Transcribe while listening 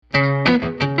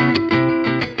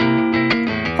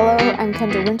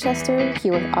Kendra Winchester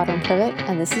here with Autumn Privet,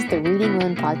 and this is the Reading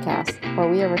Women podcast, where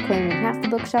we are reclaiming half the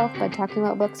bookshelf by talking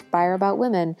about books by or about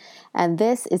women. And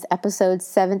this is episode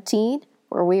 17,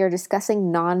 where we are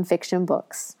discussing nonfiction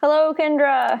books. Hello,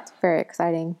 Kendra. It's very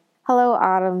exciting. Hello,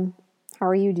 Autumn. How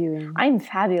are you doing? I'm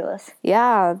fabulous.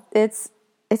 Yeah, it's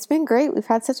been great. We've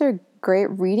had such a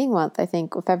great reading month, I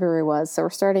think, what February was. So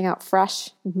we're starting out fresh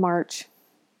in March.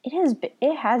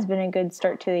 It has been a good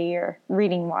start to the year,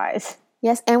 reading-wise.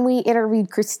 Yes, and we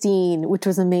interviewed Christine, which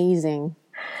was amazing.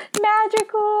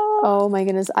 Magical! Oh my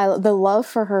goodness, the love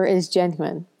for her is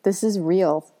genuine. This is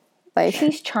real.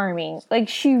 She's charming.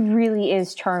 She really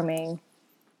is charming.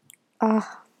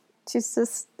 She's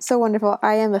just so wonderful.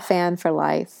 I am a fan for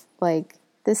life.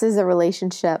 This is a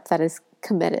relationship that is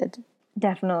committed.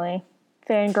 Definitely.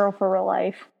 Fangirl for real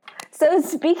life. So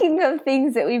speaking of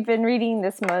things that we've been reading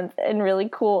this month and really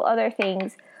cool other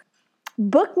things,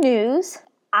 book news.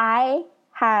 I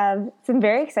have some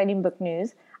very exciting book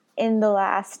news. In the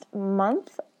last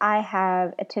month, I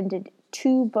have attended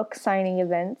 2 book signing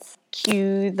events.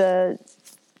 Cue the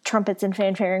trumpets and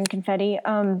fanfare and confetti.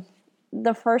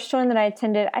 The first one that I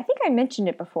attended, I think I mentioned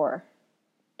it before.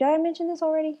 Did I mention this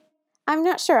already? I'm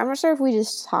not sure. I'm not sure if we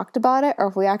just talked about it or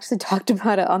if we actually talked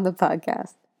about it on the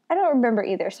podcast. I don't remember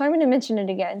either, so I'm going to mention it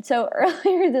again. So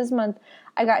earlier this month,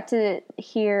 I got to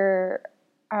hear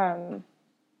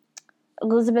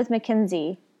Elizabeth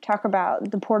Mackenzie talk about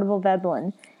The Portable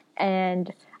Veblen,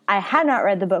 and I had not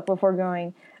read the book before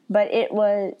going, but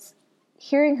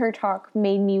hearing her talk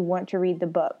made me want to read the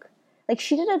book.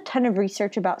 She did a ton of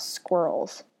research about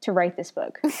squirrels to write this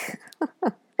book. It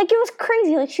was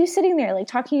crazy. She was sitting there,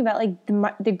 talking about,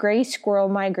 the gray squirrel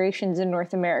migrations in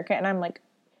North America, and I'm like,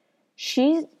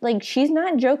 she's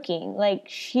not joking.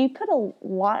 She put a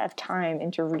lot of time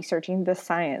into researching the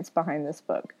science behind this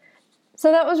book.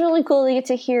 So that was really cool to get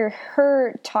to hear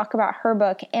her talk about her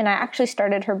book, and I actually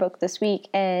started her book this week,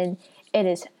 and it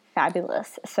is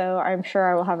fabulous. So I'm sure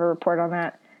I will have a report on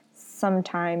that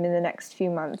sometime in the next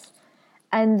few months.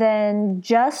 And then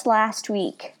just last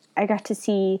week, I got to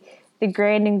see the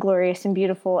grand and glorious and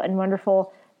beautiful and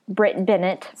wonderful Brit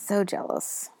Bennett. So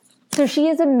jealous. So she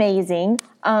is amazing.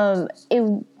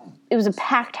 It was a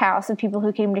packed house of people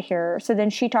who came to hear her. So then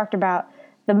she talked about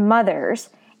The Mothers,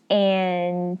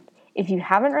 and if you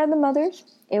haven't read The Mothers,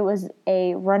 it was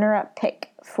a runner-up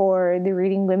pick for the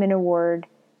Reading Women Award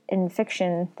in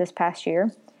fiction this past year.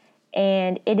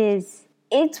 And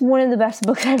it's one of the best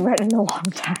books I've read in a long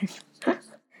time.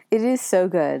 It is so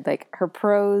good. Her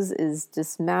prose is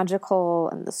just magical,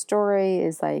 and the story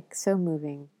is so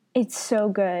moving. It's so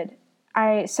good.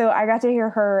 I got to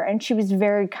hear her, and she was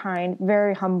very kind,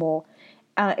 very humble,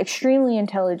 extremely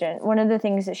intelligent. One of the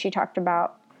things that she talked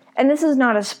about, and this is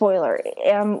not a spoiler,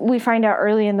 we find out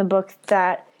early in the book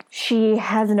that she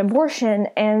has an abortion,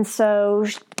 and so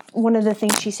one of the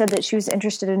things she said that she was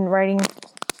interested in writing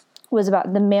was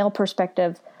about the male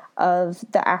perspective of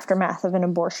the aftermath of an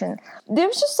abortion. There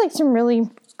was just some really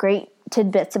great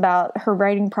tidbits about her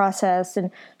writing process, and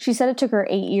she said it took her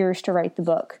 8 years to write the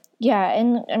book. Yeah,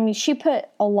 and I mean, she put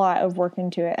a lot of work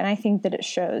into it, and I think that it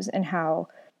shows in how...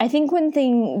 I think one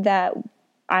thing that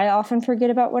I often forget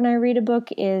about when I read a book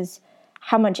is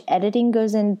how much editing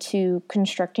goes into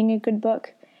constructing a good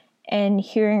book, and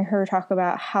hearing her talk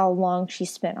about how long she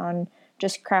spent on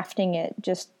just crafting it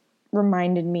just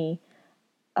reminded me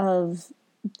of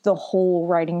the whole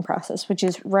writing process, which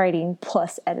is writing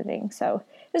plus editing. So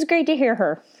it was great to hear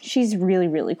her. She's really,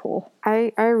 really cool.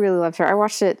 I really loved her. I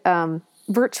watched it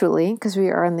virtually because we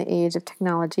are in the age of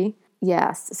technology.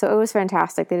 Yes. So it was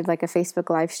fantastic. They did a Facebook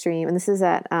live stream, and this is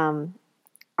at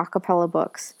Acapella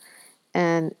Books,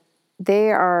 and they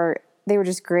were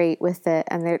just great with it.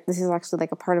 And this is actually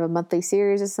a part of a monthly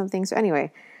series or something. So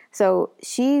anyway, so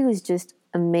she was just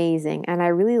amazing. And I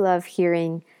really love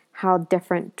hearing how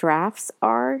different drafts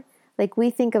are. We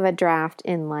think of a draft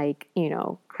in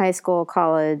high school,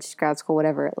 college, grad school,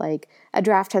 whatever. A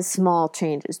draft has small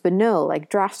changes, but no,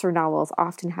 drafts for novels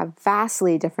often have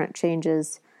vastly different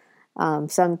changes.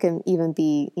 Some can even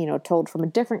be, told from a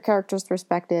different character's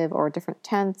perspective or a different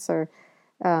tense or,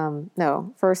 a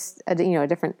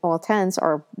different, tense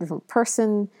or a different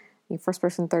person, first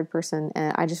person, third person.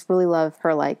 And I just really love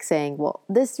her saying, well,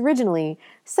 this originally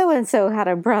so-and-so had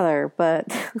a brother,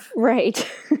 but right.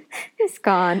 He's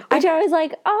gone. Which I was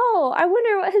like, oh, I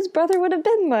wonder what his brother would have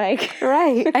been like.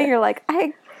 Right. And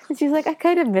you're she's I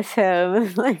kind of miss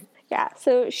him. Yeah.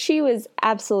 So she was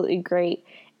absolutely great.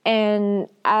 And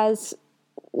as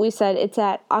we said, it's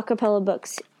at Acapella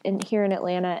Books here in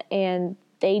Atlanta, and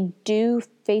they do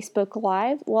Facebook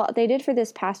Live. Well, they did for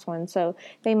this past one, so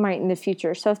they might in the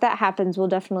future. So if that happens, we'll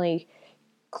definitely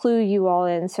clue you all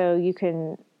in so you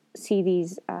can see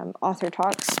these author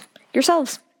talks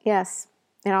yourselves. Yes.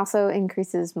 It also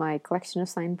increases my collection of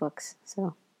signed books.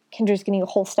 So Kendra's getting a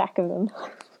whole stack of them.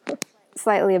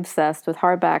 Slightly obsessed with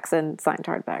hardbacks and signed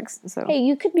hardbacks. So Hey,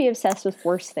 you could be obsessed with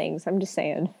worse things. I'm just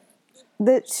saying.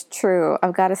 that's true.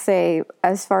 I've got to say,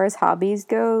 as far as hobbies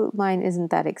go, mine isn't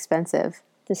that expensive.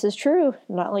 This is true.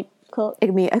 Not like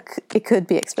It could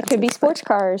be expensive. could be sports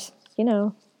cars.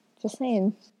 Just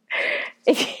saying.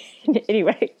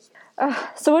 Anyway,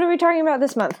 so what are we talking about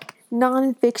this month?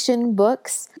 Nonfiction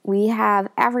books. We have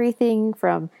everything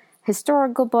from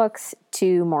historical books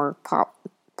to more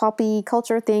poppy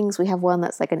culture things. We have one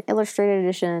that's like an illustrated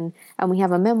edition, and we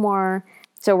have a memoir.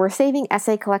 So we're saving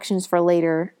essay collections for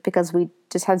later because we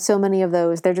just had so many of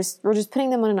those. We're just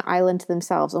putting them on an island to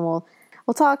themselves, and we'll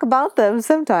talk about them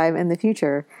sometime in the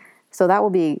future. So that will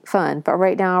be fun. But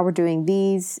right now we're doing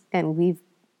these, and we've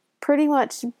pretty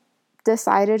much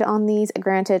decided on these.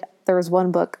 Granted, there was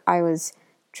one book I was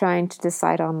trying to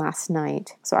decide on last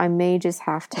night, so I may just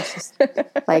have to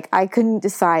I couldn't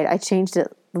decide. I changed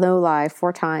it, no lie,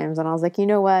 4 times, and I was like, you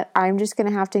know what? I'm just going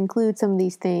to have to include some of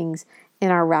these things in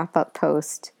our wrap-up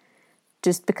post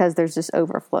just because there's just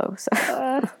overflow.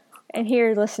 So. And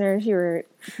here, listeners, you're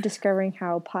discovering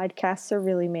how podcasts are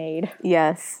really made.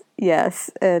 Yes.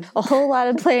 And a whole lot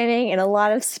of planning and a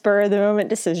lot of spur-of-the-moment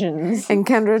decisions. And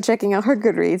Kendra checking out her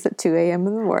Goodreads at 2 a.m.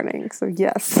 in the morning, so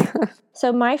yes.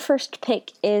 So my first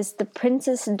pick is The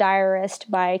Princess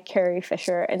Diarist by Carrie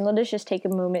Fisher. And let us just take a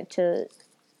moment to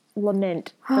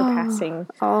lament her passing.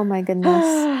 Oh my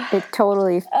goodness. It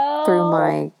totally threw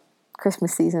my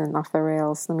Christmas season off the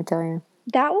rails, let me tell you.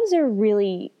 That was a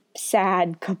really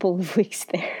sad couple of weeks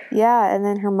there. Yeah, and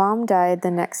then her mom died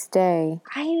the next day.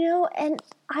 I know, and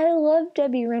I love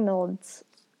Debbie Reynolds.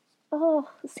 Oh,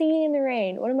 Singing in the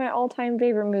Rain, one of my all-time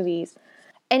favorite movies.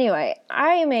 Anyway,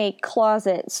 I am a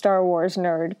closet Star Wars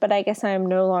nerd, but I guess I am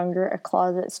no longer a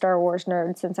closet Star Wars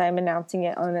nerd since I'm announcing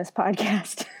it on this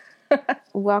podcast.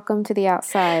 Welcome to the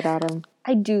outside, Autumn.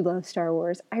 I do love Star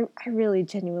Wars. I really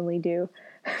genuinely do.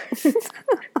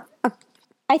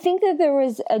 I think that there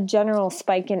was a general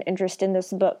spike in interest in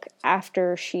this book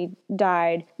after she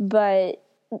died, but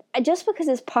just because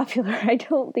it's popular, I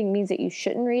don't think means that you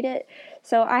shouldn't read it.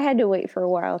 So I had to wait for a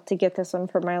while to get this one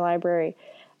from my library.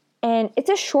 And it's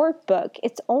a short book.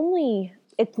 It's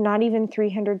not even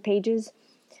 300 pages.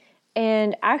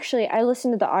 And actually, I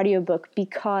listened to the audiobook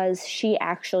because she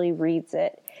actually reads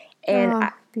it. And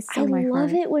I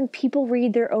love it when people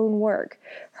read their own work.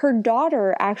 Her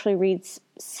daughter actually reads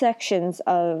sections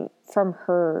from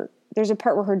her. There's a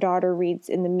part where her daughter reads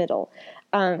in the middle,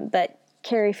 but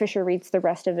Carrie Fisher reads the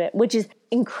rest of it, which is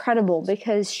incredible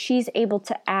because she's able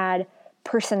to add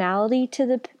personality to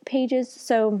the pages.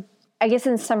 So I guess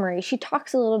in summary, she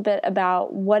talks a little bit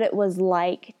about what it was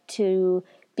like to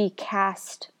be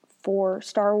cast for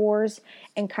Star Wars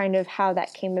and kind of how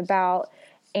that came about.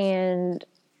 And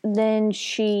then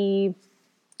she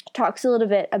talks a little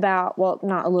bit about, well,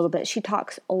 not a little bit, she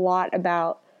talks a lot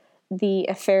about the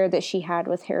affair that she had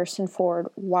with Harrison Ford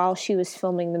while she was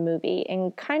filming the movie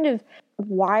and kind of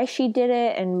why she did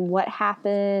it and what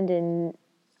happened and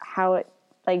how it,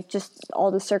 just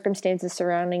all the circumstances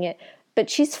surrounding it.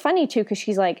 But she's funny too because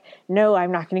she's like, no,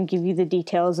 I'm not going to give you the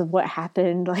details of what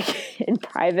happened in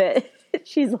private.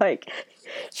 She's like,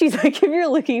 if you're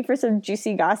looking for some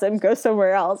juicy gossip, go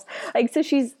somewhere else. So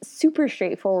she's super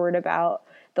straightforward about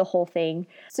the whole thing.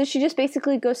 So she just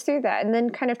basically goes through that and then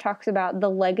kind of talks about the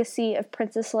legacy of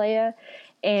Princess Leia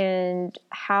and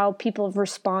how people have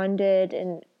responded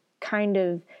and kind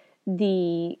of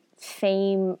the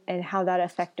fame and how that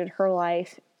affected her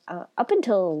life up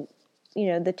until,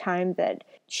 the time that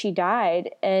she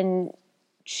died. And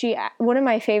one of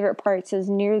my favorite parts is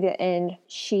near the end.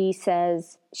 She said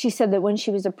that when she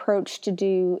was approached to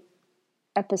do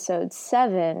episode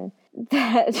 7,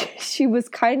 that she was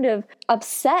kind of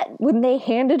upset when they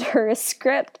handed her a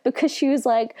script because she was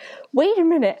like, wait a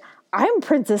minute, I'm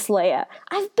Princess Leia.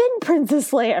 I've been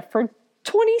Princess Leia for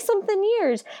 20 something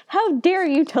years. How dare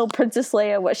you tell Princess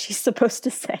Leia what she's supposed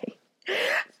to say?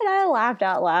 And I laughed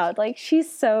out loud.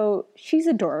 She's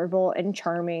adorable and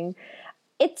charming.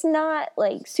 It's not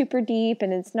super deep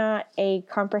and it's not a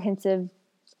comprehensive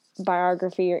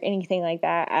biography or anything like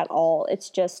that at all. It's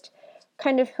just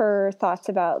kind of her thoughts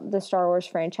about the Star Wars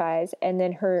franchise. And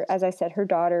then as I said, her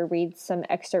daughter reads some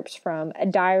excerpts from a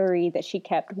diary that she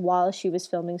kept while she was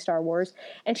filming Star Wars.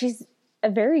 And she's a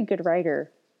very good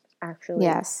writer, actually.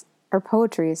 Yes. Her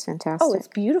poetry is fantastic. Oh, it's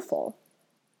beautiful.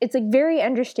 It's very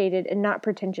understated and not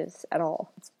pretentious at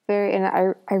all. It's and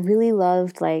I really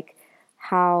loved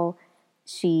how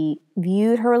she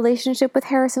viewed her relationship with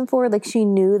Harrison Ford. Like, she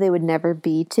knew they would never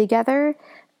be together,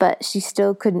 but she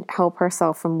still couldn't help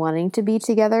herself from wanting to be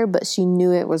together, but she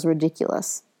knew it was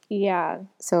ridiculous. Yeah.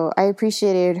 So I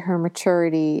appreciated her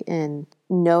maturity in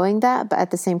knowing that, but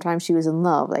at the same time, she was in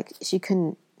love. Like, she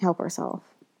couldn't help herself.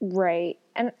 Right.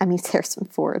 And I mean, it's Harrison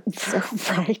Ford. So.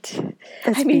 Right.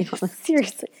 Let's I mean, be honest.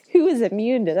 seriously, who is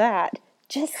immune to that?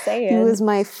 Just saying. He was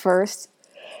my first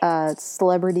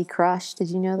celebrity crush. Did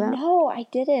you know that? No, I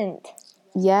didn't.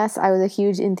 Yes, I was a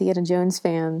huge Indiana Jones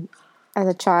fan as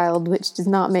a child, which does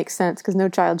not make sense because no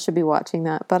child should be watching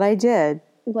that, but I did.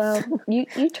 Well, you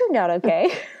turned out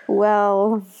okay.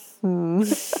 Well,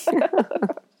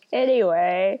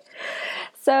 Anyway,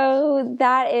 so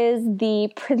that is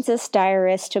The Princess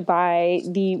Diarist by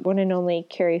the one and only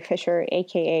Carrie Fisher,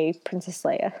 aka Princess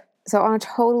Leia. So on a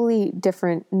totally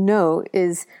different note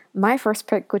is my first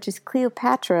pick, which is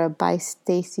Cleopatra by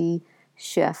Stacy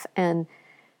Schiff. And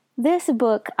this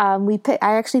book, I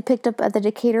actually picked up at the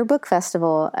Decatur Book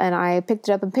Festival, and I picked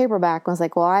it up in paperback. I was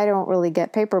like, well, I don't really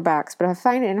get paperbacks, but if I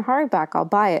find it in hardback, I'll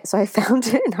buy it. So I found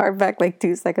it in hardback like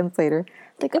 2 seconds later.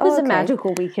 Like, It was a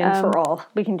magical weekend for all.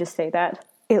 We can just say that.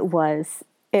 It was.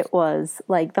 It was.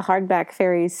 Like, the hardback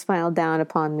fairies smiled down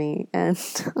upon me, and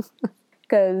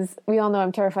because we all know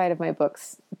I'm terrified of my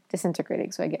books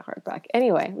disintegrating, so I get hardback.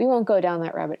 Anyway, we won't go down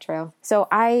that rabbit trail. So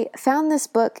I found this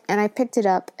book, and I picked it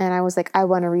up, and I was like, I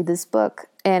want to read this book.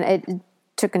 And it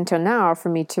took until now for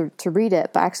me to read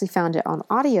it, but I actually found it on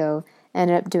audio,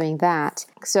 ended up doing that.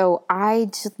 So I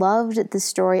just loved the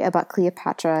story about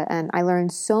Cleopatra, and I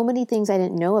learned so many things I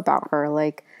didn't know about her.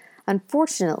 Like,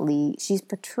 unfortunately, she's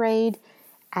portrayed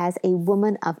as a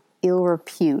woman of ill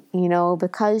repute,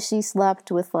 because she slept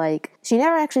with, she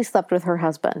never actually slept with her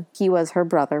husband. He was her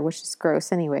brother, which is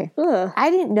gross anyway. Ugh.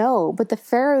 I didn't know, but the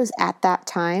pharaohs at that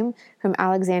time from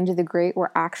Alexander the Great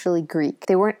were actually Greek.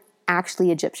 They weren't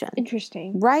actually Egyptian.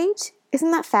 Interesting. Right?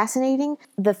 Isn't that fascinating?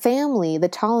 The family, the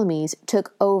Ptolemies,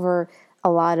 took over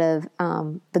a lot of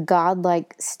the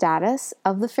godlike status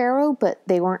of the pharaoh, but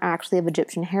they weren't actually of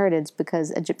Egyptian heritage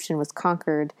because Egyptian was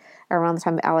conquered around the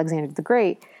time of Alexander the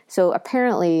Great. So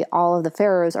apparently all of the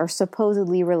pharaohs are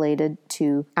supposedly related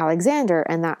to Alexander,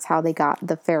 and that's how they got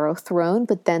the pharaoh throne,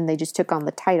 but then they just took on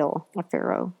the title of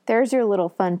pharaoh. There's your little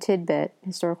fun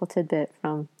historical tidbit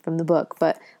from the book.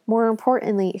 But more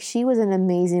importantly, she was an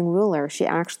amazing ruler. She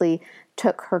actually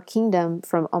took her kingdom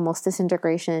from almost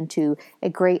disintegration to a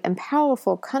great and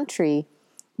powerful country.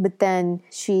 But then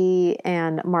she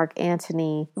and Mark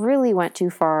Antony really went too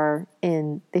far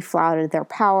and they flouted their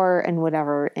power and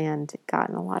whatever and got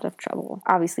in a lot of trouble,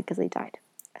 obviously because they died.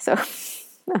 So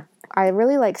I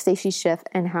really like Stacy Schiff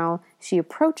and how she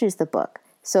approaches the book.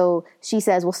 So she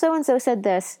says, well, so-and-so said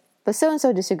this, but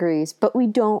so-and-so disagrees, but we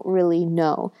don't really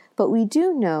know. But we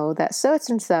do know that such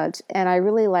and such, and I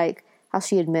really like how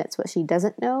she admits what she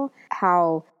doesn't know,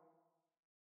 how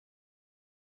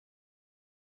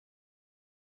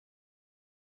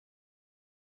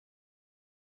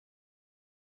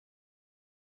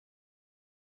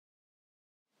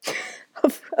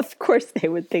Of course they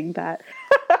would think that.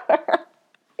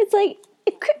 It's like,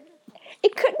 it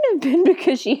couldn't have been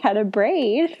because she had a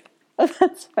braid. Oh,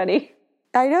 that's funny.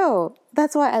 I know.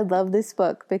 That's why I love this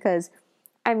book because,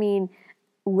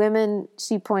 women,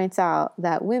 she points out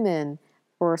that women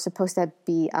were supposed to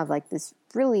be of this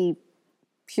really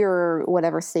pure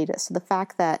whatever status. So the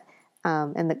fact that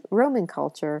in the Roman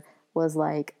culture was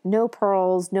no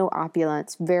pearls, no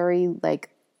opulence, very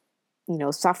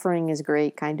suffering is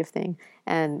great kind of thing.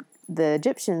 And the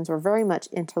Egyptians were very much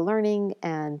into learning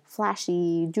and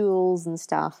flashy jewels and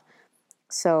stuff.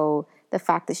 So the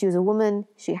fact that she was a woman,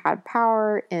 she had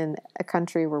power in a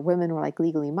country where women were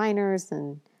legally minors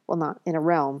and, well, not in a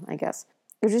realm, I guess.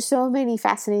 There's just so many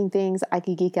fascinating things I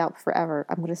could geek out forever.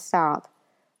 I'm going to stop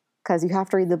because you have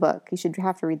to read the book. You should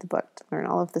have to read the book to learn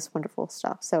all of this wonderful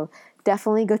stuff. So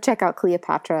definitely go check out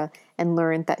Cleopatra and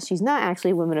learn that she's not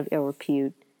actually a woman of ill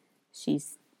repute.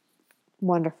 She's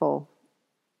wonderful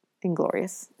and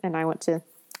glorious. And I was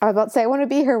about to say I want to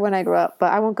be her when I grow up,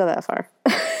 but I won't go that far.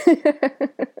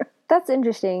 That's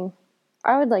interesting.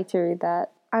 I would like to read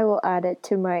that. I will add it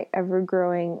to my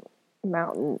ever-growing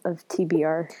mountain of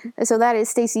TBR. So that is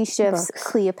Stacy Schiff's books.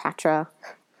 Cleopatra,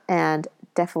 and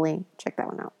definitely check that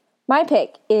one out. My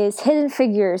pick is Hidden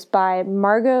Figures by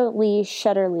Margot Lee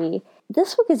Shetterly.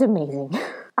 This book is amazing.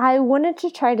 I wanted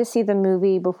to try to see the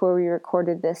movie before we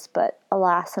recorded this, but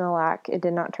alas and alack, it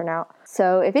did not turn out.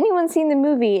 So if anyone's seen the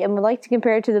movie and would like to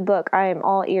compare it to the book, I am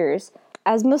all ears.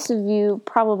 As most of you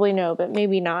probably know, but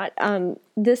maybe not,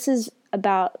 this is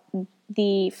about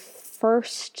the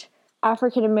first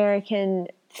African-American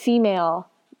female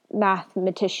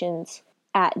mathematicians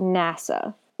at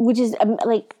NASA, which is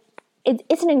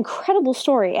it's an incredible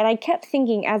story. And I kept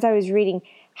thinking as I was reading,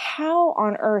 how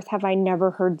on earth have I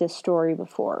never heard this story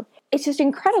before? It's just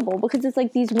incredible because it's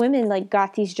like these women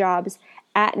got these jobs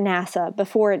at NASA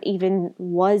before it even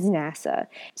was NASA.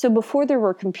 So before there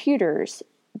were computers,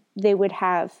 they would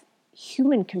have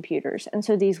human computers. And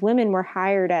so these women were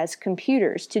hired as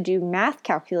computers to do math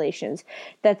calculations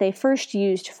that they first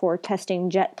used for testing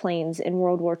jet planes in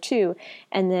World War II.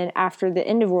 And then after the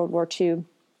end of World War II,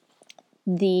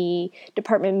 the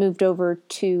department moved over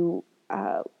to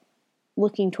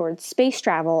looking towards space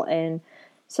travel. And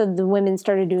so the women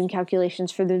started doing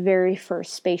calculations for the very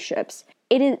first spaceships.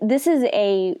 This is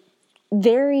a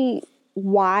very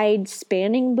wide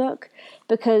spanning book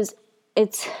because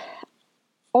it's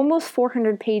almost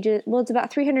 400 pages. Well, it's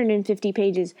about 350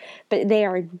 pages, but they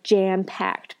are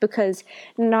jam-packed because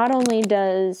not only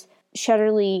does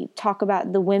Shetterly talk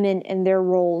about the women and their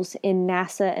roles in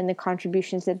NASA and the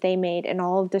contributions that they made and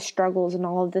all of the struggles and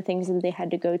all of the things that they had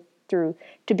to go through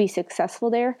to be successful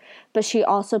there, but she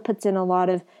also puts in a lot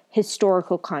of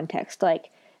historical context, like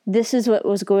this is what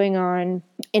was going on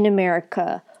in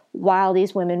America while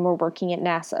these women were working at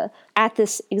NASA. At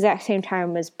this exact same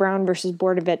time was Brown versus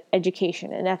Board of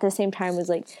Education, and at the same time was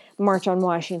March on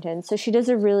Washington. So she does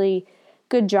a really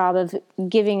good job of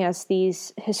giving us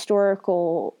these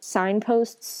historical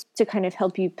signposts to kind of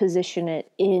help you position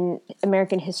it in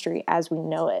American history as we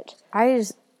know it. I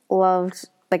just loved,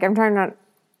 I'm trying not to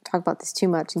talk about this too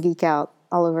much and geek out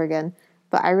all over again,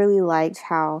 but I really liked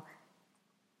how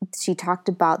she talked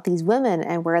about these women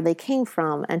and where they came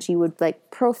from, and she would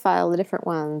profile the different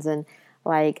ones and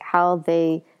how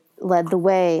they led the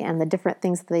way and the different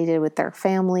things that they did with their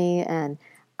family. And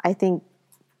I think,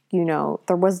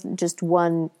 there wasn't just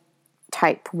one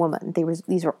type woman.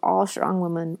 These were all strong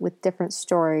women with different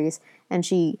stories, and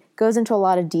she goes into a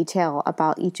lot of detail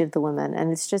about each of the women,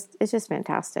 and it's just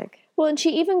fantastic. Well, and she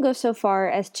even goes so far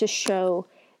as to show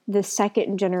the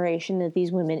second generation that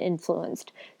these women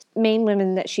influenced. Main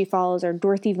women that she follows are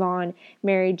Dorothy Vaughan,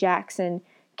 Mary Jackson,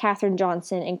 Katherine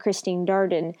Johnson, and Christine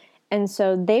Darden. And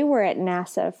so they were at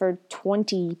NASA for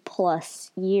 20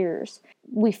 plus years.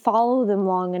 We follow them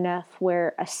long enough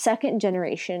where a second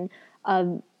generation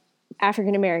of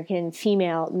African American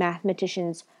female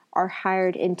mathematicians are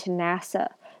hired into NASA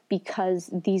because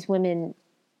these women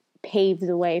paved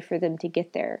the way for them to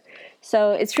get there.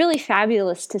 So it's really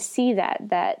fabulous to see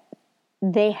that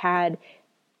they had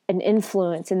an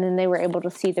influence, and then they were able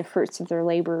to see the fruits of their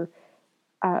labor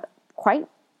quite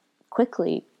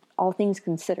quickly, all things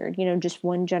considered, just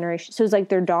one generation. So it's like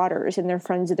their daughters and their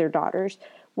friends of their daughters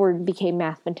became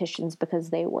mathematicians because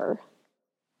they were.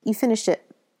 You finished it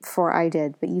before I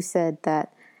did, but you said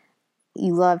that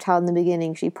you loved how in the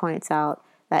beginning she points out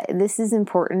that this is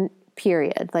important,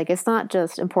 period. It's not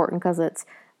just important because it's,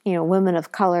 women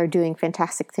of color doing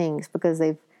fantastic things, because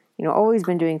they've, always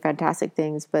been doing fantastic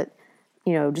things, but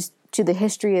just to the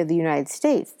history of the United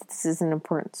States, this is an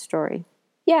important story.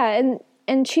 Yeah,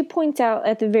 and she points out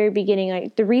at the very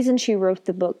beginning, the reason she wrote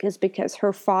the book is because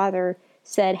her father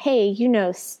said, hey,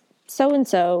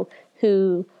 so-and-so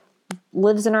who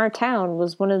lives in our town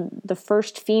was one of the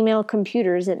first female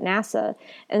computers at NASA.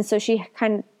 And so she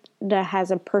kind of has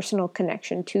a personal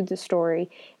connection to the story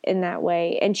in that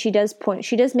way. And she does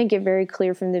make it very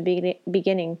clear from the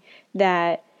beginning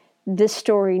that this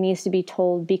story needs to be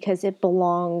told because it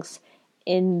belongs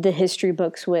in the history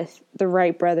books with the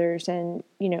Wright brothers and,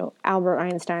 Albert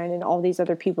Einstein and all these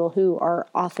other people who are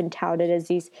often touted as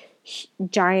these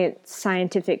giant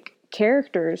scientific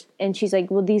characters. And she's like,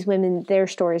 well, these women, their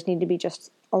stories need to be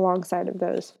just alongside of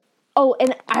those. Oh,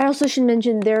 and I also should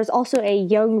mention there's also a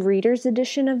young readers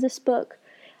edition of this book.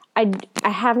 I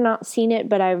have not seen it,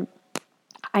 but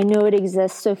I know it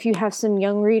exists. So if you have some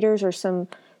young readers or some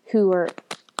who are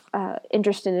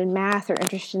interested in math or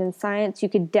interested in science, you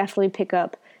could definitely pick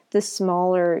up the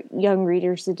smaller young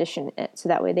readers edition, so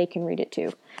that way they can read it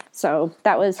too. So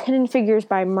that was Hidden Figures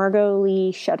by Margot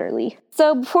Lee Shetterly.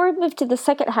 So before we move to the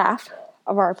second half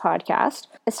of our podcast,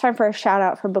 it's time for a shout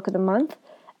out for Book of the Month.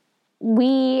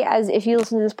 If you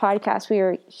listen to this podcast, we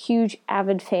are huge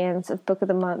avid fans of Book of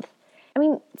the Month. I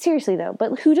mean, seriously though,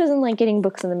 but who doesn't like getting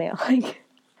books in the mail? I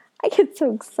get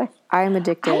so excited. I am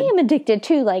addicted. I am addicted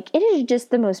too. It is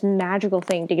just the most magical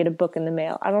thing to get a book in the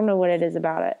mail. I don't know what it is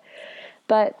about it.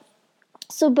 But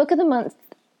so Book of the Month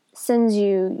sends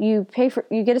you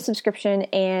get a subscription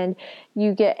and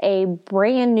you get a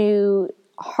brand new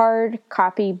hard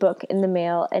copy book in the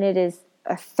mail, and it is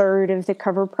a third of the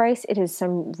cover price. It is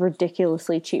some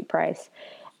ridiculously cheap price.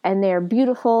 And they're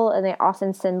beautiful, and they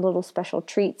often send little special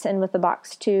treats in with the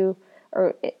box too.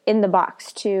 or in the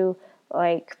box to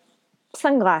like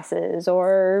sunglasses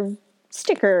or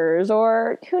stickers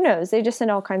or who knows. They just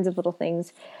send all kinds of little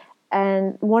things.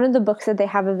 And one of the books that they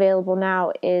have available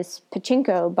now is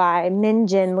Pachinko by Min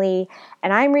Jin Lee.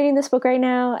 And I'm reading this book right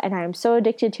now, and I'm so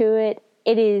addicted to it.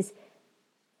 It is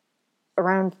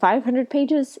around 500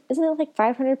 pages. Isn't it like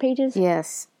 500 pages?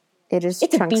 Yes.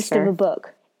 It's a beast of a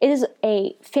book. It is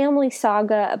a family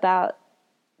saga about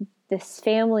this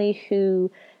family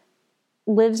who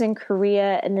lives in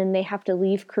Korea, and then they have to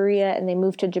leave Korea and they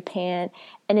move to Japan.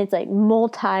 And it's like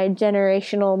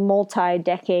multi-generational,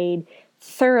 multi-decade,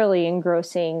 thoroughly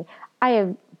engrossing. I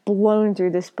have blown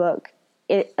through this book.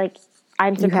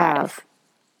 I'm surprised. You have.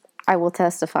 I will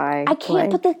testify. I can't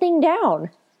put the thing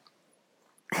down.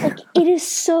 Like, it is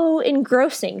so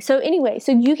engrossing. So anyway,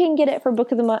 so you can get it for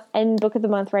Book of the Month and Book of the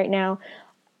Month right now.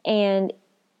 And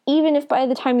even if by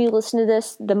the time you listen to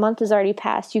this, the month has already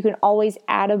passed, you can always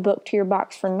add a book to your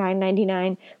box for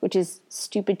 $9.99, which is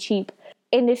stupid cheap.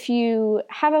 And if you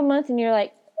have a month and you're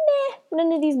like,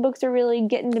 none of these books are really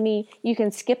getting to me, you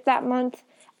can skip that month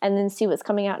and then see what's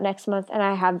coming out next month. And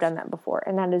I have done that before,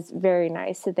 and that is very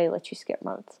nice that they let you skip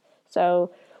months.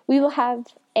 So we will have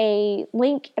a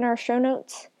link in our show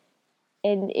notes.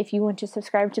 And if you want to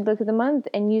subscribe to Book of the Month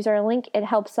and use our link, it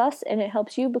helps us and it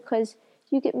helps you because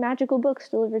you get magical books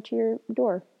delivered to your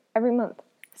door every month.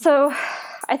 So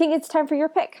I think it's time for your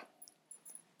pick.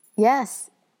 Yes.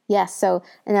 So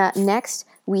next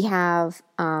we have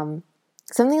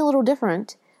something a little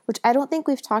different, which I don't think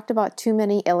we've talked about too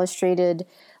many illustrated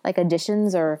like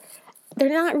editions, or they're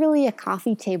not really a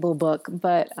coffee table book,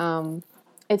 but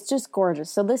it's just gorgeous.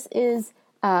 So this is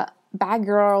Bad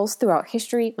Girls Throughout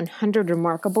History, 100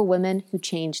 Remarkable Women Who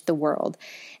Changed the World.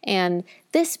 And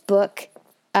this book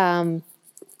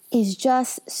is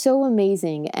just so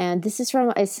amazing. And this is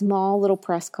from a small little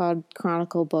press called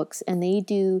Chronicle Books, and they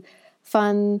do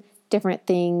fun different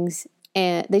things.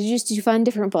 And they just do fun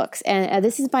different books. And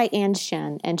this is by Ann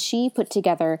Shen, and she put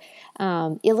together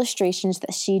illustrations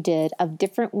that she did of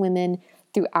different women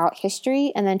throughout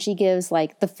history. And then she gives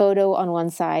like the photo on one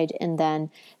side and then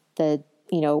the,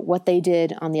 what they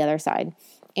did on the other side.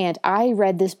 And I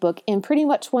read this book in pretty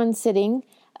much one sitting,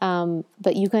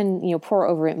 but you can, pore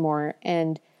over it more.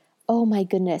 And oh my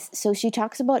goodness. So she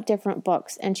talks about different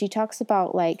books, and she talks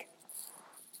about like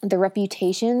the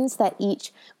reputations that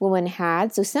each woman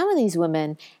had. So some of these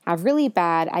women have really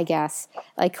bad, I guess,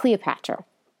 like Cleopatra.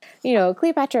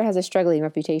 Cleopatra has a struggling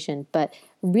reputation, but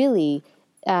really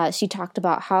she talked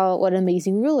about what an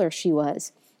amazing ruler she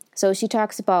was. So she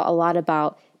talks about a lot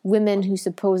about women who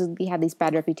supposedly had these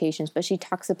bad reputations, but she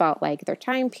talks about like their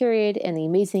time period and the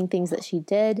amazing things that she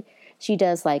did. She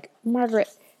does like Margaret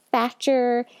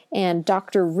Thatcher and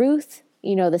Dr. Ruth,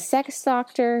 the sex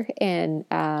doctor, and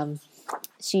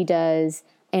she does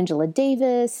Angela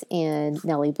Davis and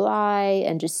Nellie Bly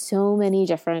and just so many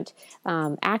different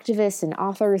activists and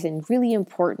authors and really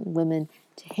important women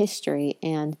to history.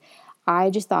 And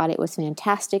I just thought it was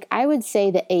fantastic. I would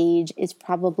say the age is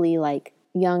probably like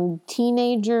young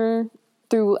teenager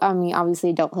through, obviously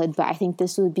adulthood, but I think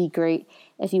this would be great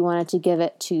if you wanted to give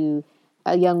it to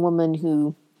a young woman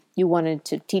who you wanted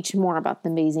to teach more about the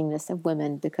amazingness of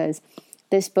women, because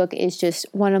this book is just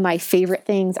one of my favorite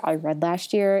things I read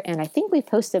last year, and I think we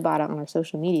posted about it on our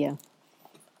social media.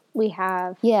 We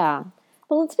have. Yeah.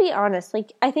 But let's be honest,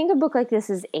 I think a book like this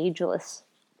is ageless.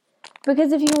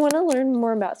 Because if you want to learn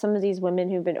more about some of these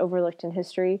women who've been overlooked in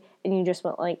history, and you just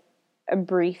want a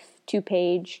brief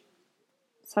 2-page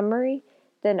summary,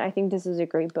 then I think this is a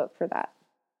great book for that.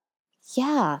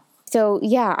 Yeah. So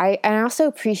yeah, I also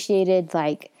appreciated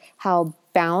how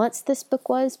balanced this book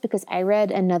was, because I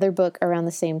read another book around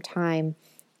the same time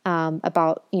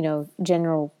about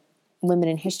general women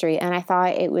in history, and I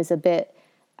thought it was a bit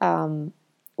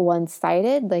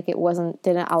one-sided. Like it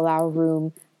didn't allow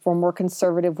room for more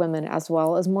conservative women as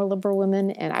well as more liberal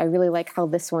women. And I really like how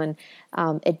this one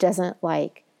it doesn't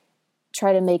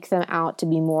try to make them out to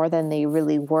be more than they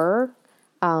really were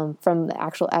from the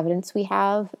actual evidence we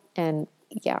have. And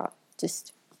yeah,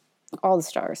 just all the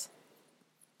stars.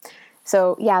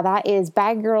 So yeah, that is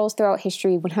Bad Girls Throughout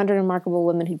History, 100 Remarkable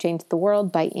Women Who Changed the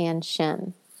World by Ann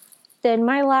Shen. Then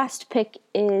my last pick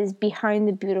is Behind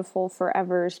the Beautiful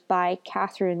Forevers by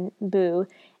Catherine Boo.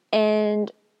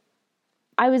 And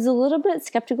I was a little bit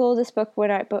skeptical of this book when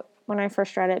I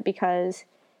first read it, because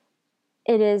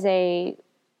it's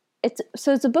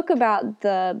a book about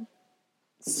the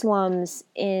slums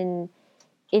in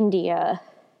India,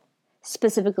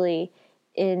 specifically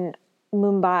in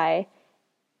Mumbai.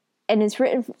 And it's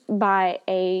written by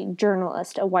a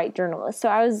journalist, a white journalist. So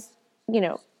I was,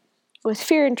 with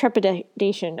fear and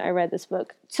trepidation, I read this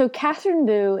book. So Catherine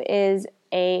Boo is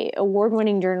a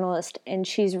award-winning journalist, and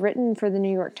she's written for the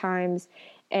New York Times,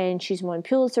 and she's won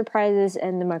Pulitzer Prizes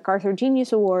and the MacArthur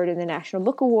Genius Award and the National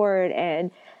Book Award,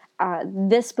 and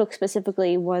this book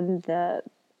specifically won the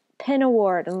PEN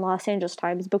Award and Los Angeles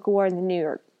Times Book Award and the New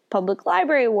York Public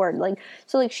Library Award.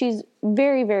 She's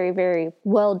very, very, very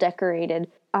well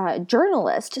decorated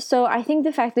journalist. So I think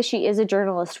the fact that she is a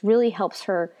journalist really helps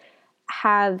her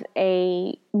have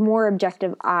a more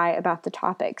objective eye about the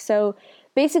topic. So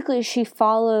basically, she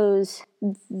follows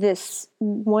this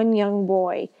one young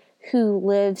boy who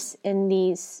lives in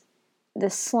this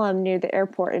slum near the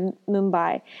airport in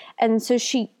Mumbai. And so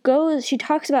she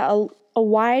talks about a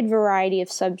wide variety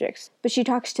of subjects, but she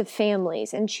talks to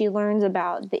families and she learns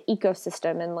about the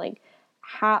ecosystem and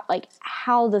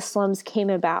how the slums came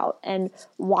about and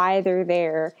why they're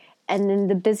there, and then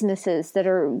the businesses that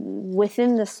are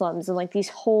within the slums, and like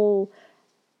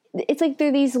it's like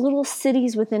they're these little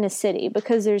cities within a city,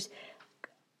 because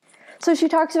so she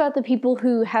talks about the people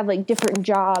who have like different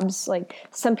jobs, like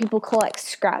some people collect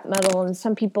scrap metal and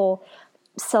some people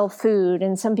sell food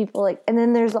and some people and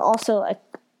then there's also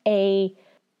a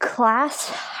class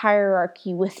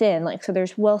hierarchy within, so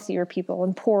there's wealthier people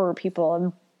and poorer people,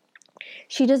 and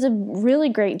she does a really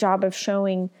great job of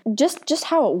showing just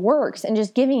how it works and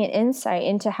just giving an insight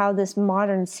into how this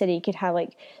modern city could have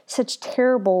such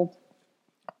terrible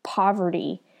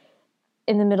poverty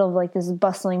in the middle of this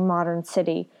bustling modern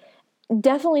city.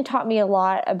 Definitely taught me a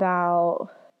lot about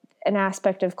an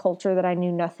aspect of culture that I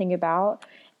knew nothing about.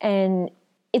 And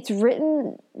it's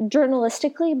written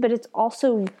journalistically, but it's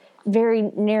also very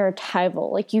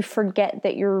narratival.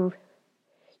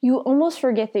 You almost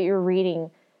forget that you're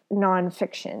reading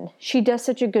nonfiction. She does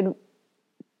such a good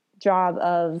job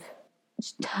of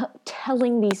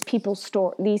telling these people's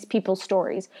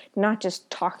stories, not just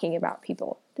talking about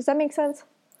people. Does that make sense?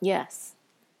 Yes.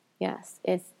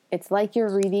 It's like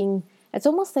you're reading. It's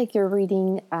almost like you're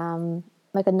reading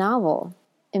like a novel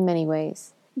in many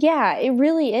ways. Yeah, it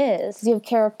really is. You have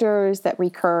characters that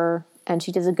recur, and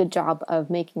she does a good job of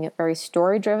making it very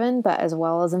story-driven, but as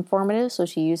well as informative. So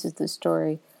she uses the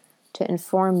story to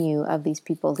inform you of these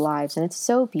people's lives, and it's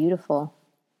so beautiful.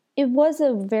 It was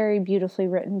a very beautifully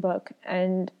written book,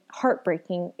 and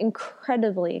heartbreaking,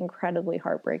 incredibly, incredibly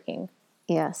heartbreaking.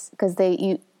 Yes, because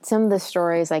some of the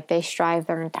stories, they strive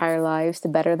their entire lives to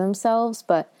better themselves,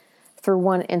 but through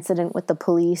one incident with the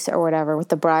police or whatever, with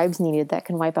the bribes needed, that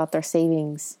can wipe out their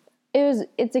savings.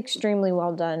 It's extremely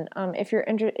well done. If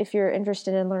you're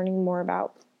interested in learning more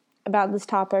about this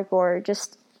topic, or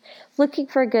just looking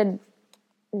for a good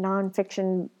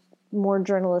nonfiction, more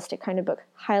journalistic kind of book,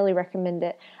 highly recommend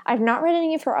it. I've not read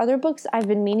any of her other books. I've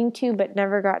been meaning to, but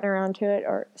never gotten around to it,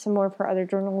 or some more of her other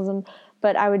journalism.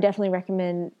 But I would definitely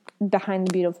recommend Behind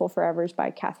the Beautiful Forevers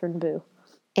by Catherine Boo.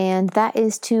 And that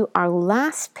is to our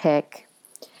last pick,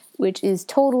 which is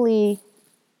totally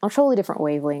different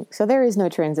wavelength. So there is no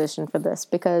transition for this,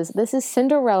 because this is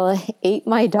Cinderella Ate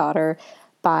My Daughter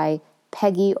by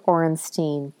Peggy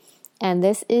Orenstein. And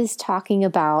this is talking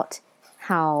about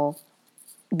how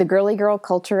the girly girl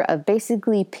culture of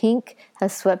basically pink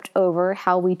has swept over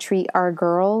how we treat our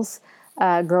girls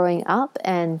growing up.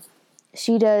 And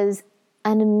she does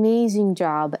an amazing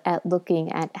job at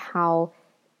looking at how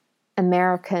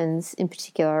Americans in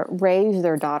particular raise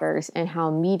their daughters, and how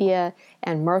media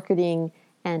and marketing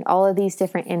and all of these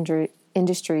different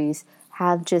industries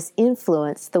have just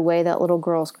influenced the way that little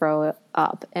girls grow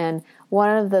up. And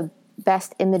one of the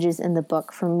best images in the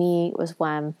book for me was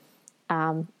when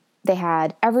they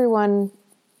had everyone,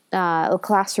 a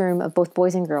classroom of both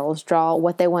boys and girls, draw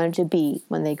what they wanted to be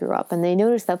when they grew up. And they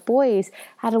noticed that boys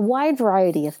had a wide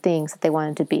variety of things that they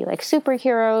wanted to be, like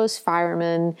superheroes,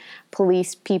 firemen,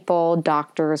 police people,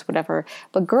 doctors, whatever.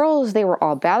 But girls, they were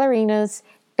all ballerinas,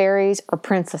 fairies, or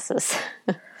princesses.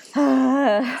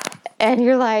 And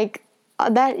you're like,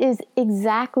 that is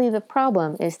exactly the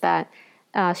problem, is that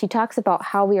she talks about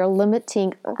how we are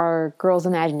limiting our girls'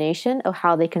 imagination of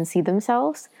how they can see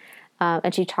themselves.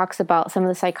 And she talks about some of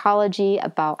the psychology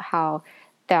about how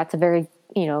that's a very,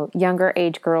 younger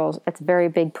age girls, that's a very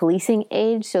big policing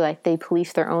age. So they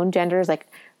police their own genders. Like,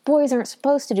 boys aren't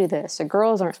supposed to do this, or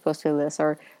girls aren't supposed to do this,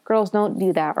 or girls don't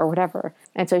do that, or whatever.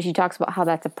 And so she talks about how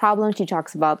that's a problem. She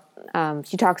talks about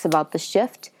the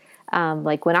shift.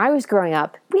 When I was growing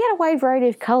up, we had a wide variety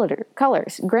of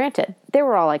colors. Granted, they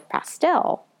were all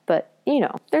pastel, but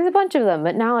there's a bunch of them.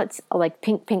 But now it's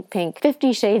pink, pink, pink,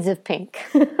 50 shades of pink.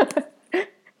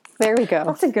 There we go.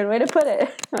 That's a good way to put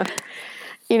it.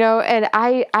 And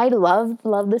I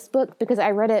love this book because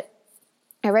I read it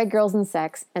I read Girls and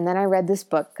Sex, and then I read this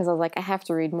book because I was like, I have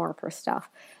to read more of her stuff.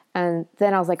 And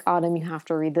then I was like, Autumn, you have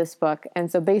to read this book.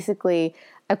 And so basically,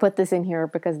 I put this in here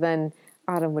because then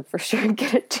Autumn would for sure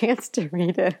get a chance to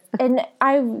read it. And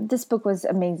this book was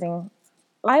amazing.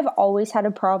 I've always had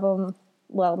a problem,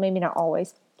 well, maybe not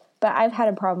always, but I've had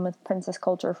a problem with princess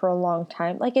culture for a long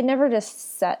time. Like, it never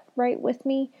just set right with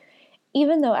me.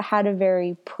 Even though it had a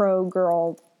very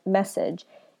pro-girl message,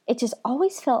 it just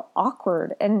always felt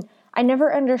awkward. And I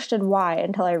never understood why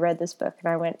until I read this book.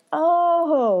 And I went,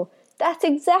 oh, that's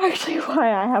exactly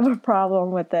why I have a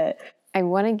problem with it. I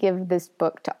want to give this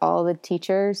book to all the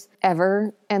teachers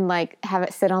ever and like have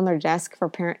it sit on their desk for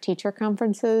parent-teacher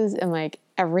conferences, and like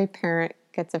every parent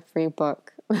gets a free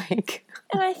book. Like,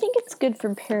 and I think it's good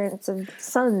for parents of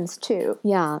sons too.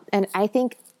 Yeah, and I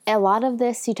think a lot of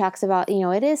this he talks about,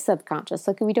 it is subconscious.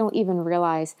 Like, we don't even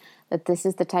realize that this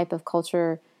is the type of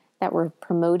culture that we're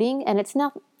promoting, and it's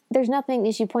not. There's nothing,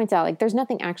 as she points out, like there's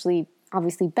nothing actually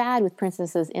obviously bad with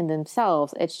princesses in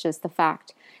themselves. It's just the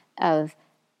fact of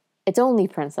it's only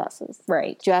princesses.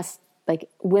 Right. Just like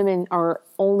women are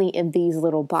only in these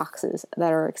little boxes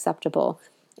that are acceptable.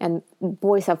 And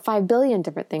boys have 5 billion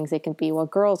different things they can be, while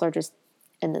girls are just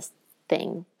in this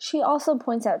thing. She also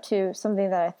points out, too, something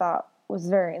that I thought was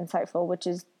very insightful, which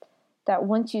is that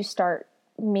once you start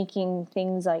making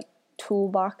things like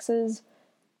toolboxes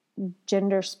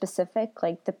gender specific,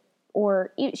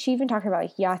 she even talked about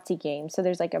like Yahtzee games. So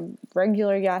there's like a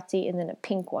regular Yahtzee and then a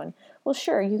pink one. Well,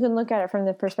 sure, you can look at it from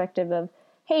the perspective of,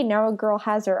 hey, now a girl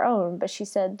has her own. But she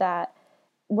said that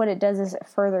what it does is it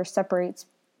further separates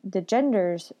the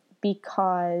genders,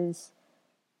 because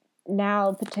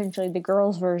now potentially the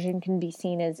girl's version can be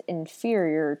seen as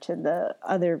inferior to the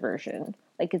other version.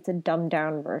 Like, it's a dumbed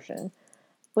down version,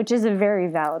 which is a very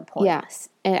valid point. Yes,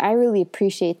 and I really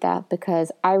appreciate that,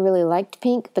 because I really liked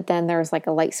pink, but then there was like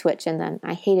a light switch, and then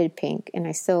I hated pink, and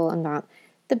I still am not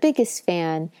the biggest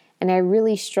fan, and I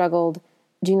really struggled.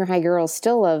 Junior high girls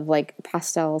still love like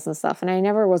pastels and stuff, and I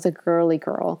never was a girly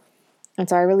girl. And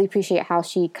so I really appreciate how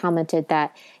she commented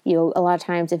that, a lot of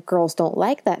times if girls don't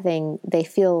like that thing, they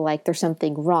feel like there's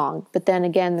something wrong. But then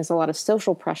again, there's a lot of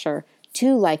social pressure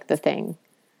to like the thing.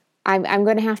 I'm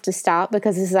going to have to stop,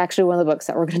 because this is actually one of the books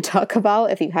that we're going to talk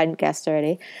about, if you hadn't guessed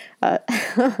already.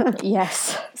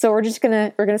 Yes. So we're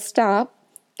going to stop,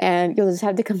 and you'll just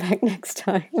have to come back next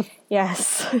time.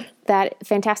 Yes. That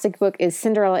fantastic book is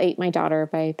Cinderella Ate My Daughter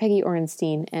by Peggy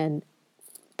Orenstein, and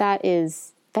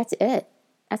that's it.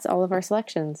 That's all of our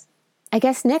selections. I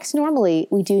guess next, normally,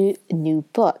 we do new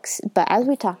books, but as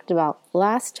we talked about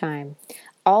last time,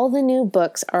 all the new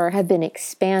books have been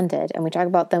expanded, and we talk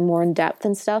about them more in depth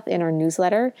and stuff in our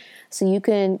newsletter. So you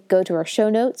can go to our show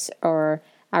notes or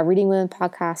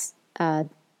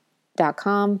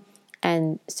readingwomenpodcast.com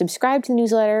and subscribe to the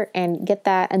newsletter and get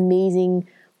that amazing,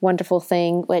 wonderful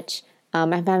thing, which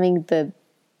I'm having the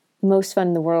most fun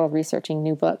in the world researching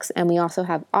new books. And we also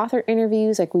have author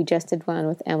interviews, like we just did one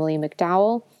with Emily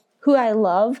McDowell, who I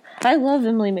love. I love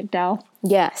Emily McDowell.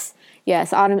 Yes.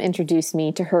 Autumn introduced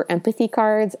me to her empathy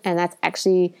cards, and that's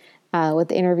actually what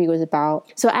the interview was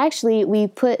about. So actually, we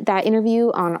put that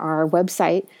interview on our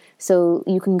website, so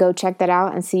you can go check that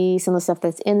out and see some of the stuff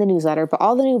that's in the newsletter. But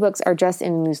all the new books are just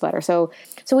in the newsletter. So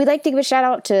we'd like to give a shout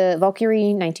out to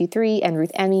Valkyrie923 and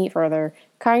Ruth Emmy for their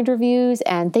kind reviews,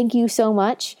 and thank you so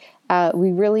much.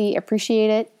 We really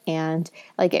appreciate it, and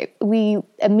we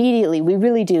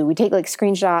really do. We take like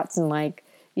screenshots and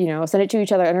send it to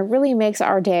each other, and it really makes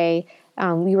our day.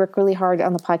 We work really hard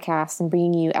on the podcast and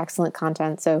bringing you excellent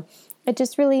content, so it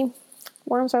just really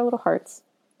warms our little hearts.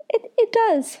 It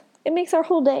does. It makes our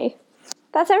whole day.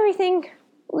 That's everything.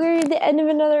 We're at the end of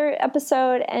another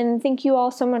episode, and thank you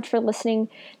all so much for listening.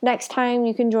 Next time,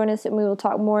 you can join us, and we will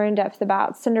talk more in depth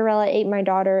about Cinderella Ate My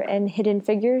Daughter and Hidden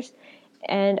Figures.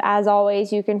 And as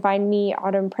always, you can find me,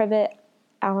 Autumn Privet,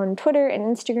 on Twitter and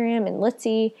Instagram, and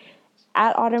Litzy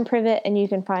at Autumn Privet, and you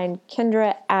can find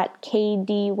Kendra at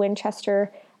KD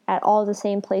Winchester at all the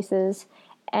same places.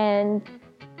 And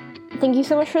thank you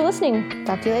so much for listening.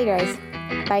 Talk to you later, guys.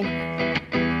 Bye.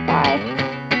 Bye.